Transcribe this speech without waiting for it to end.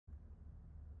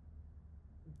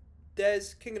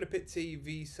There's King of the Pit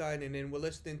TV signing in. We're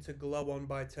listening to Glow On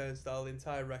by Turnstile, the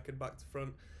entire record back to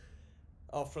front,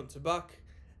 or front to back.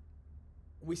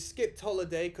 We skipped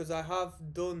Holiday because I have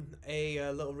done a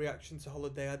little reaction to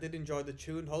Holiday. I did enjoy the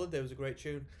tune. Holiday was a great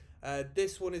tune.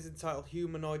 This one is entitled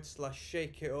Humanoid /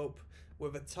 Shake It Up,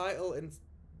 with a title in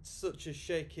such as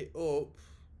Shake It Up.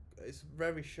 It's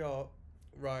very short,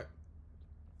 right?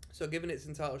 So given it's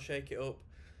entitled Shake It Up,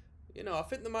 you know, I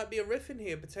think there might be a riff in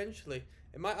here potentially.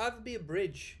 It might either be a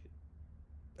bridge,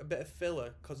 a bit of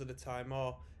filler because of the time,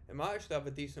 or it might actually have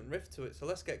a decent riff to it. So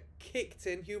let's get kicked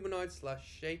in. Humanoid /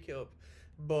 Shake It Up,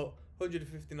 but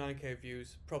 159k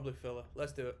views, probably filler.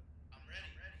 Let's do it.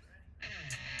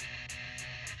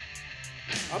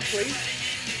 I'm pleased.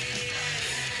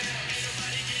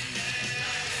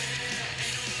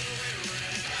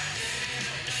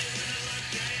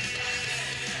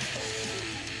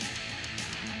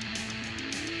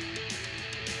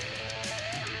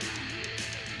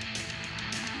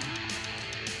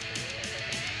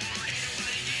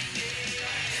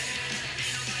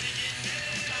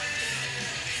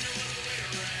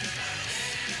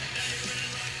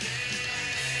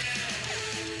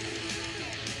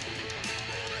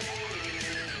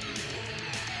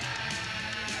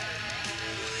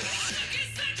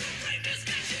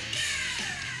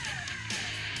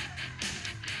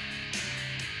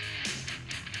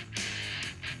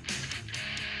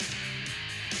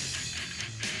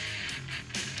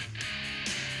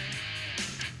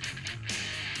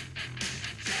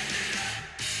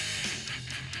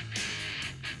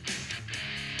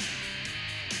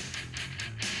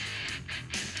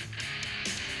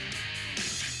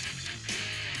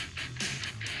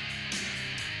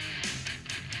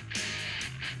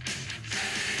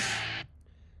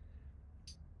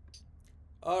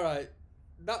 Alright,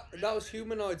 that was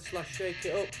Humanoid / Shake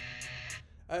It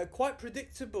Up. Quite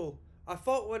predictable. I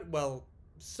thought went well,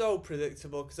 so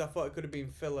predictable because I thought it could have been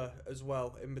filler as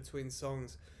well in between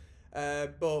songs.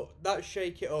 But that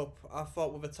Shake It Up, I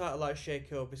thought with a title like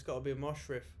Shake It Up, it's got to be a mosh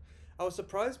riff. I was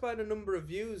surprised by the number of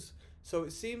views, so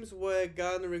it seems we're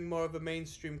garnering more of a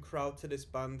mainstream crowd to this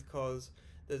band because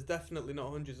there's definitely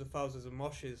not hundreds of thousands of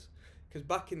moshes. Because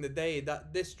back in the day,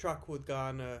 this track would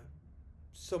garner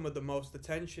some of the most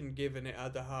attention given it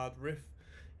had a hard riff,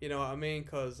 you know what I mean,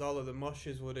 because all of the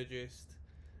moshes would have just,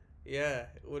 yeah,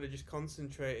 would have just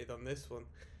concentrated on this one.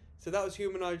 So that was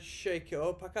Humanoid Shake It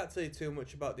Up. I can't tell you too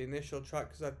much about the initial track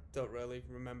because I don't really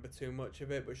remember too much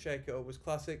of it, but Shake It Up was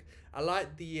classic. I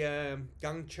liked the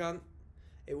gang chant.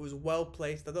 It was well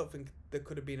placed. I don't think there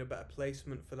could have been a better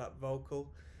placement for that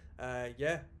vocal.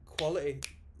 Yeah, quality.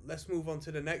 Let's move on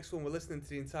to the next one. We're listening to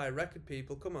the entire record,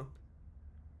 people. Come on.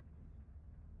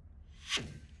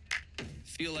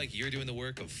 Feel like you're doing the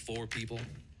work of 4 people?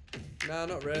 Nah,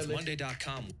 not really. With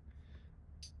Monday.com.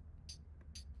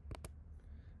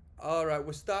 Alright,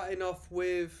 we're starting off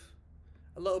with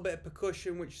a little bit of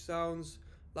percussion, which sounds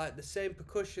like the same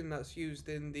percussion that's used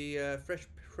in the Fresh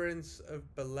Prince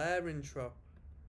of Bel-Air intro.